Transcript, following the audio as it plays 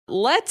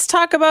Let's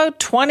talk about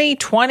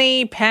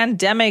 2020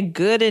 pandemic,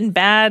 good and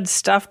bad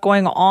stuff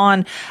going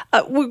on.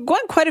 We're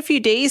going quite a few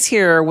days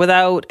here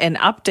without an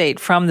update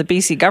from the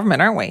BC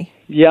government, aren't we?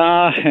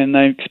 Yeah, and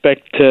I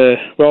expect,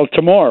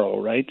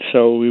 tomorrow, right?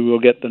 So we will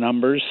get the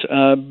numbers.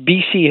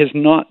 BC has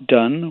not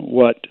done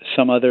what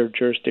some other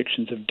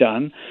jurisdictions have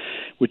done,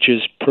 which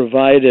is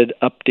provided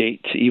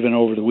updates even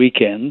over the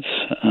weekends.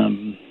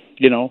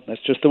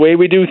 That's just the way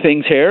we do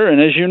things here.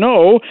 And as you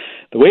know,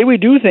 the way we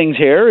do things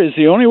here is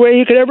the only way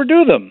you could ever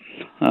do them.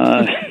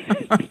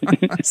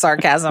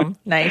 Sarcasm.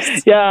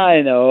 Nice. Yeah,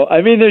 I know.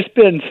 I mean, there's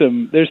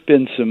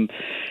been some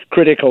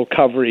critical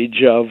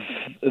coverage of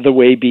the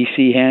way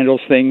BC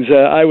handles things.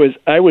 I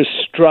was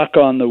struck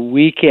on the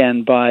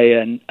weekend by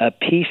a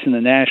piece in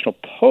the National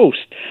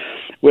Post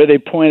where they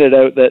pointed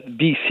out that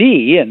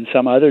BC and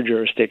some other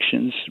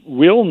jurisdictions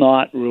will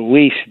not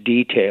release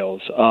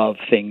details of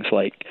things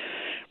like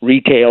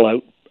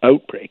retail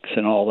outbreaks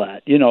and all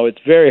that.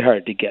 It's very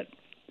hard to get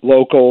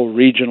local,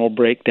 regional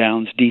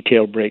breakdowns,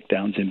 detailed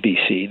breakdowns in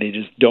BC. They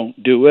just don't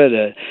do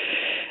it.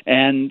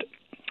 And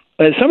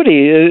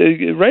somebody,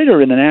 a writer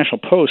in the National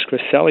Post,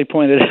 Chris Sally,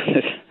 pointed out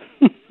that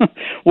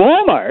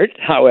Walmart,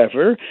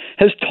 however,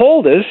 has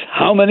told us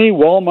how many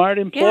Walmart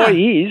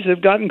employees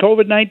have gotten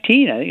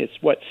COVID-19. I think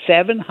it's,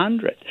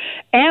 700.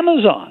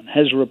 Amazon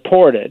has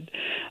reported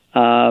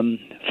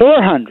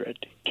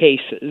 400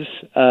 cases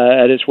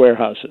at its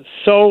warehouses.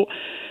 So,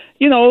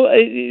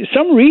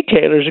 some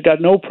retailers have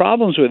got no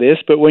problems with this,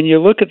 but when you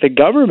look at the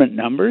government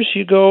numbers,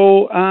 you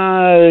go,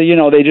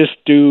 they just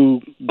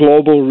do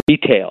global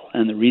retail.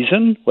 And the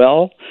reason?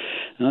 Well,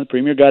 the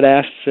Premier got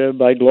asked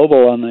by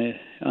Global on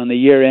the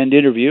year-end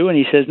interview, and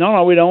he says,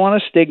 no, we don't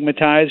want to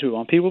stigmatize. We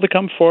want people to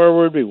come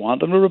forward. We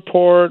want them to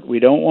report. We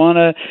don't want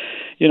to,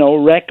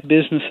 wreck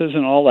businesses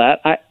and all that.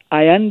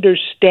 I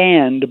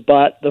understand,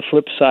 but the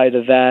flip side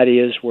of that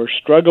is we're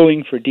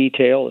struggling for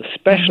detail,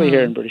 especially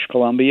here in British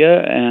Columbia,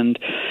 and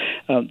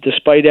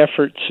despite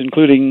efforts,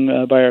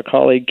 including by our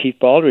colleague Keith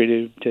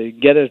Baldry, to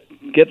get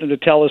them to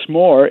tell us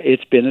more,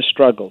 it's been a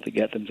struggle to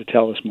get them to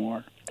tell us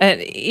more.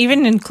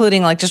 Even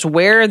including just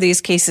where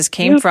these cases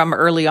came from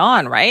early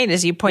on, right?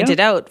 As you pointed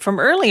out, from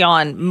early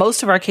on,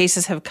 most of our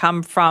cases have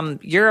come from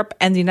Europe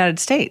and the United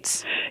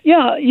States.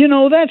 Yeah,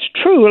 that's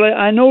true.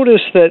 I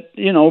noticed that,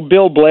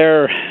 Bill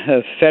Blair,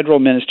 federal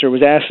minister,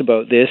 was asked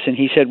about this, and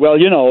he said, well,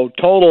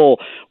 total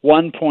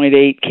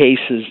 1.8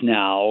 cases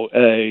now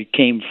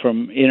came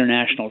from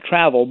international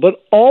travel,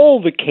 but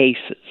all the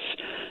cases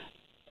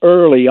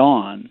early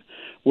on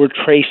were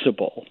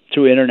traceable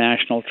to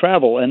international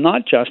travel, and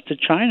not just to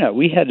China.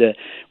 We had a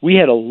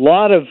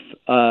lot of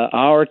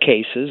our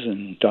cases,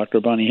 and Dr.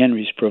 Bonnie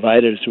Henry's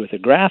provided us with the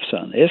graphs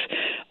on this.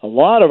 A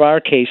lot of our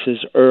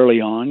cases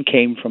early on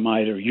came from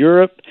either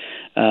Europe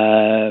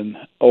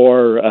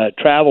or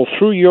travel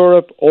through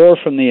Europe or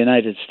from the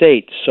United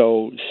States.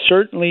 So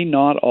certainly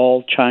not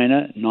all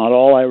China, not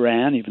all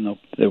Iran, even though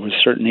there was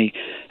certainly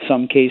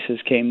some cases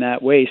came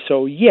that way.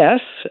 So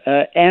yes,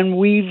 and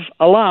we've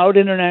allowed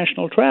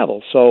international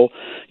travel. So,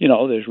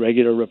 there's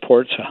regular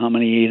reports of how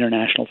many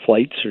international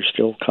flights are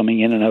still coming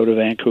in and out of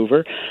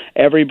Vancouver.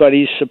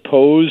 Everybody's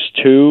supposed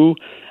to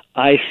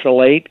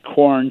isolate,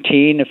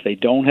 quarantine. If they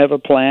don't have a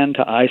plan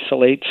to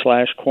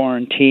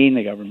isolate/quarantine,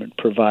 the government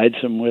provides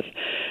them with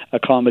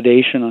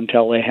accommodation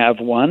until they have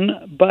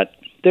one. But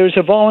there's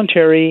a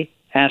voluntary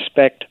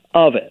aspect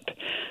of it.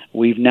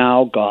 We've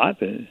now got,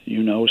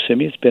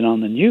 Simi, it's been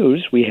on the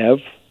news, we have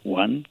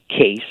one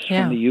case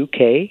from the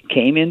UK,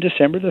 came in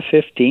December the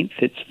 15th.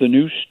 It's the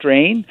new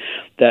strain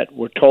that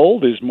we're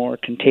told is more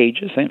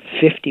contagious, I think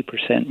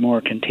 50%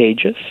 more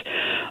contagious.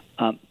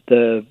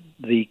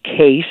 The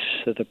case,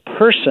 the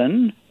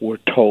person, we're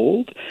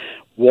told,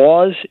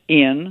 was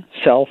in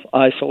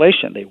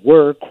self-isolation. They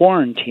were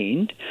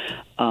quarantined,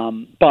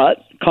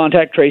 but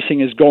contact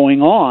tracing is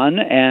going on,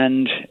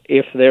 and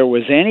if there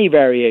was any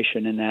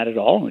variation in that at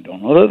all, we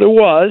don't know that there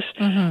was,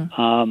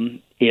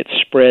 it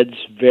spreads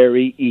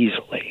very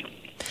easily.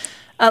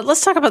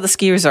 Let's talk about the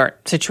ski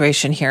resort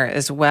situation here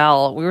as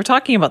well. We were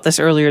talking about this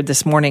earlier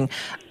this morning,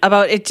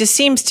 about it just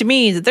seems to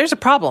me that there's a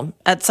problem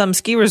at some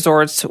ski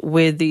resorts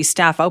with the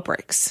staff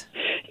outbreaks.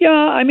 Yeah,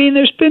 I mean,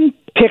 there's been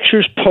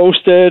pictures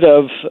posted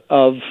of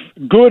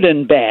good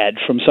and bad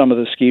from some of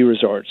the ski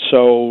resorts.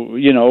 So,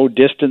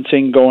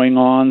 distancing going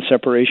on,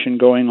 separation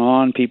going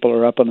on, people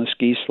are up on the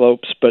ski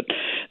slopes, but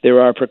there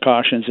are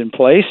precautions in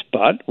place.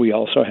 But we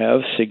also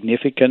have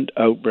significant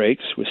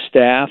outbreaks with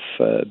staff,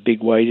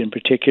 Big White in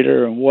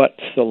particular. And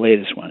what's the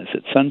latest one? Is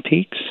it Sun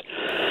Peaks?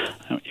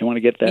 You want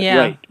to get that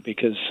right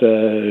because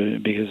so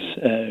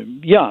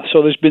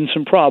there's been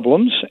some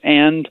problems.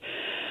 And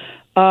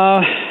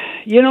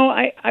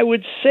I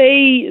would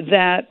say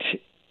that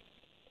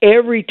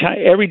every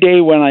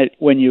day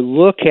when you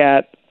look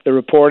at the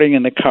reporting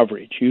and the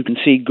coverage, you can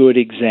see good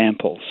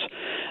examples.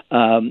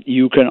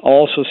 You can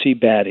also see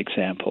bad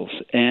examples,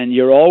 and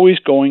you're always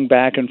going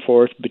back and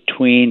forth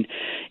between,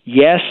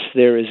 yes,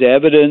 there is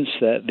evidence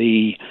that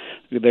the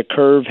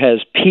curve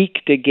has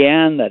peaked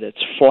again, that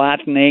it's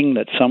flattening,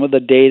 that some of the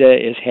data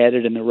is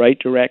headed in the right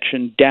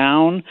direction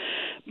down,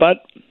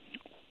 but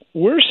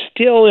we're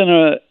still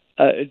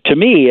to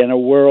me, in a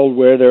world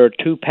where there are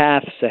two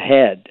paths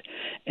ahead,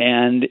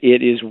 and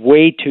it is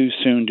way too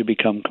soon to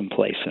become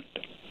complacent.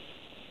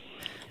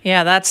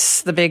 Yeah,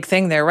 that's the big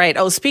thing there, right?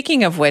 Oh,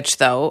 speaking of which,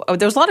 though,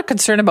 there was a lot of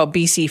concern about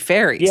BC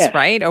ferries,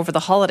 right, over the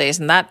holidays,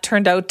 and that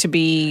turned out to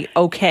be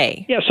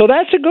okay. Yeah, so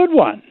that's a good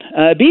one.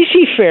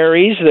 BC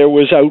ferries, there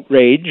was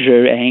outrage,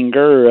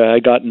 anger. I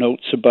got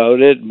notes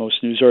about it.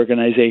 Most news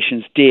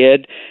organizations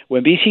did.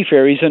 When BC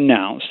ferries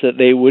announced that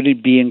they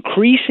would be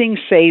increasing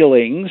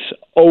sailings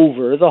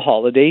over the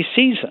holiday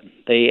season.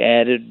 They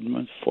added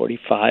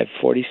 45,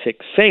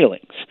 46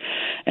 sailings.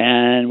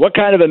 And what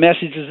kind of a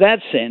message is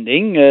that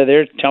sending?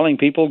 They're telling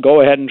people,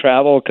 go ahead and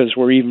travel because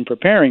we're even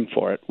preparing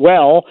for it.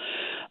 Well,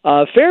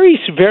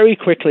 ferries very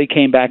quickly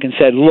came back and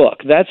said,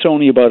 look, that's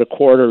only about a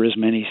quarter as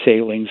many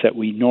sailings that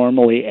we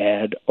normally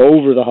add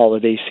over the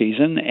holiday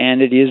season,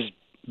 and it is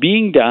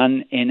being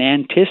done in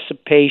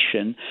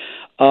anticipation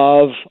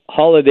of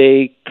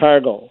holiday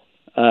cargo,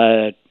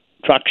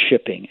 truck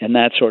shipping and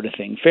that sort of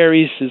thing.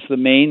 Ferries is the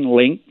main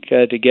link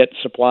to get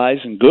supplies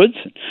and goods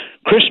and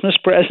Christmas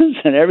presents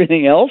and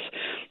everything else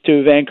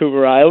to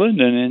Vancouver Island,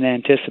 and in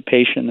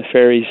anticipation the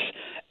ferries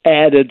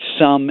added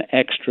some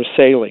extra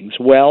sailings.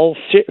 Well,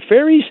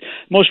 ferries'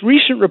 most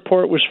recent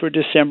report was for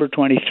December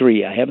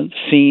 23. I haven't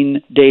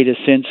seen data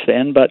since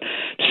then, but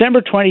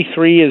December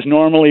 23 is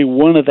normally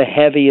one of the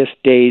heaviest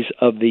days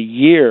of the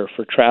year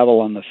for travel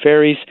on the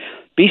ferries.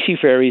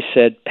 BC Ferries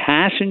said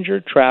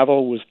passenger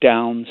travel was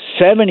down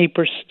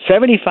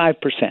 75%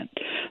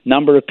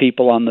 number of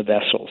people on the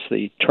vessels.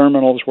 The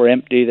terminals were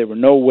empty. There were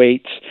no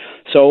waits.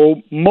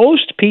 So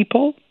most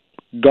people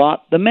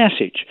got the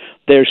message.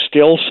 There's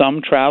still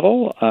some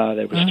travel.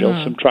 There was still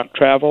some truck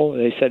travel.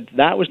 They said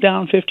that was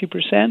down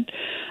 50%.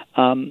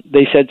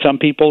 They said some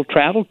people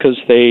travel because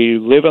they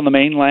live on the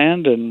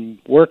mainland and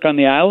work on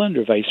the island,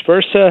 or vice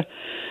versa.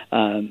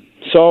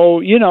 So,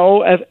 you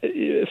know,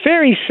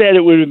 ferries said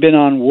it would have been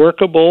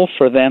unworkable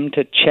for them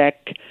to check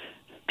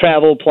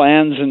travel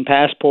plans and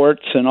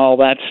passports and all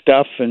that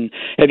stuff. And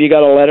have you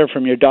got a letter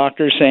from your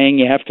doctor saying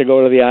you have to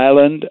go to the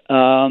island?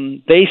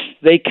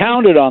 They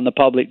counted on the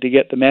public to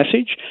get the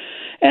message.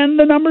 And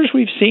the numbers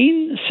we've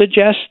seen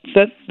suggest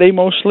that they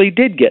mostly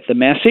did get the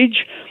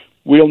message.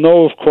 We'll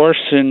know, of course,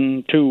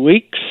 in 2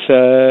 weeks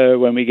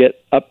when we get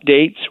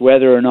updates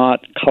whether or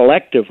not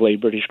collectively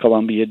British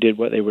Columbia did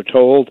what they were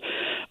told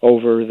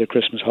over the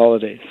Christmas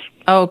holidays.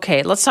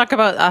 Okay, let's talk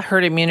about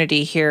herd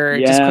immunity here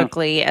just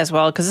quickly as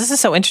well, because this is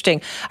so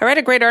interesting. I read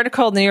a great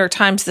article in the New York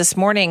Times this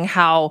morning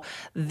how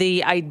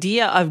the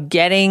idea of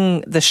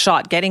getting the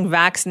shot, getting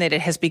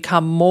vaccinated, has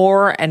become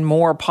more and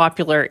more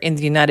popular in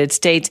the United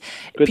States.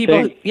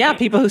 People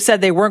who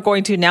said they weren't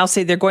going to now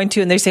say they're going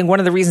to, and they're saying one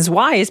of the reasons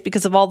why is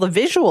because of all the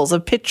visuals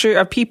of picture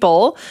of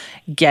people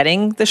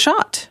getting the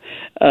shot.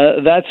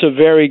 That's a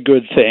very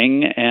good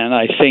thing, and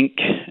I think,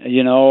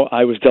 you know,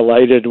 I was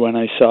delighted when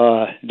I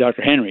saw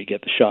Dr. Henry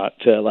get the shot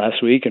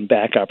last week and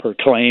back up her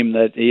claim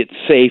that it's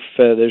safe,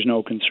 there's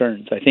no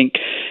concerns. I think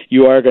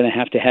you are going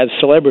to have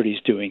celebrities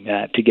doing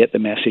that to get the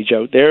message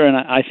out there, and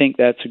I think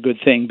that's a good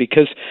thing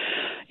because,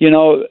 you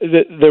know,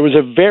 there was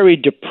a very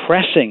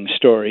depressing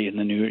story in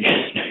the New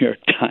York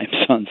Times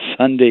on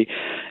Sunday,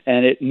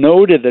 and it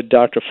noted that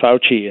Dr.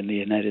 Fauci in the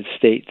United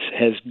States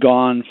has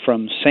gone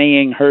from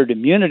saying herd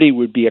immunity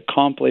would be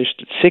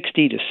accomplished at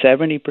 60 to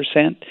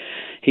 70%.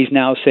 He's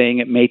now saying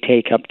it may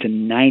take up to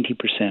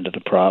 90% of the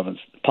province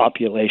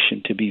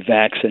population to be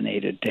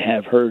vaccinated to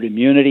have herd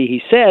immunity.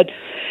 He said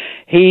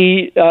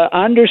he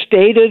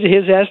understated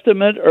his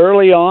estimate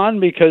early on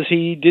because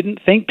he didn't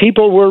think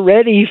people were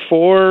ready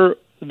for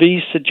the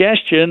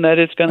suggestion that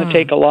it's going to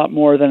take a lot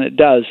more than it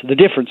does. The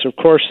difference, of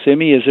course,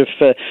 Simi, is if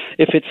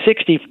it's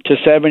 60 to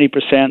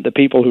 70%, the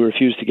people who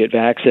refuse to get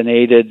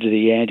vaccinated,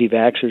 the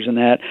anti-vaxxers and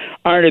that,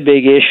 aren't a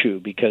big issue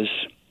because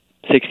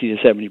 60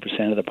 to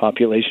 70% of the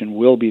population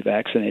will be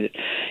vaccinated.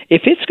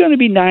 If it's going to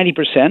be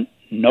 90%,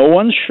 no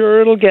one's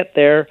sure it'll get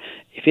there.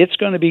 If it's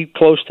going to be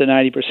close to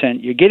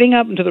 90%, you're getting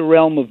up into the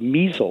realm of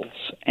measles,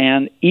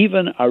 and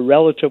even a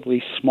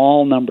relatively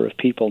small number of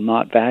people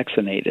not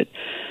vaccinated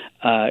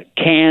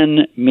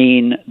can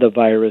mean the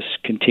virus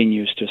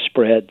continues to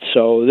spread.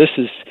 So this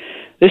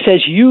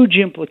has huge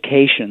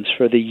implications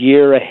for the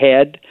year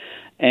ahead.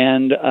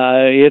 And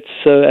it's,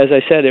 as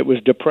I said, it was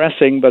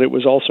depressing, but it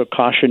was also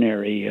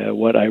cautionary,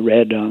 what I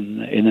read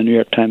in the New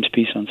York Times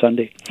piece on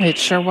Sunday. It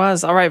sure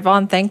was. All right,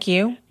 Vaughn, thank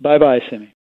you. Bye-bye, Simi.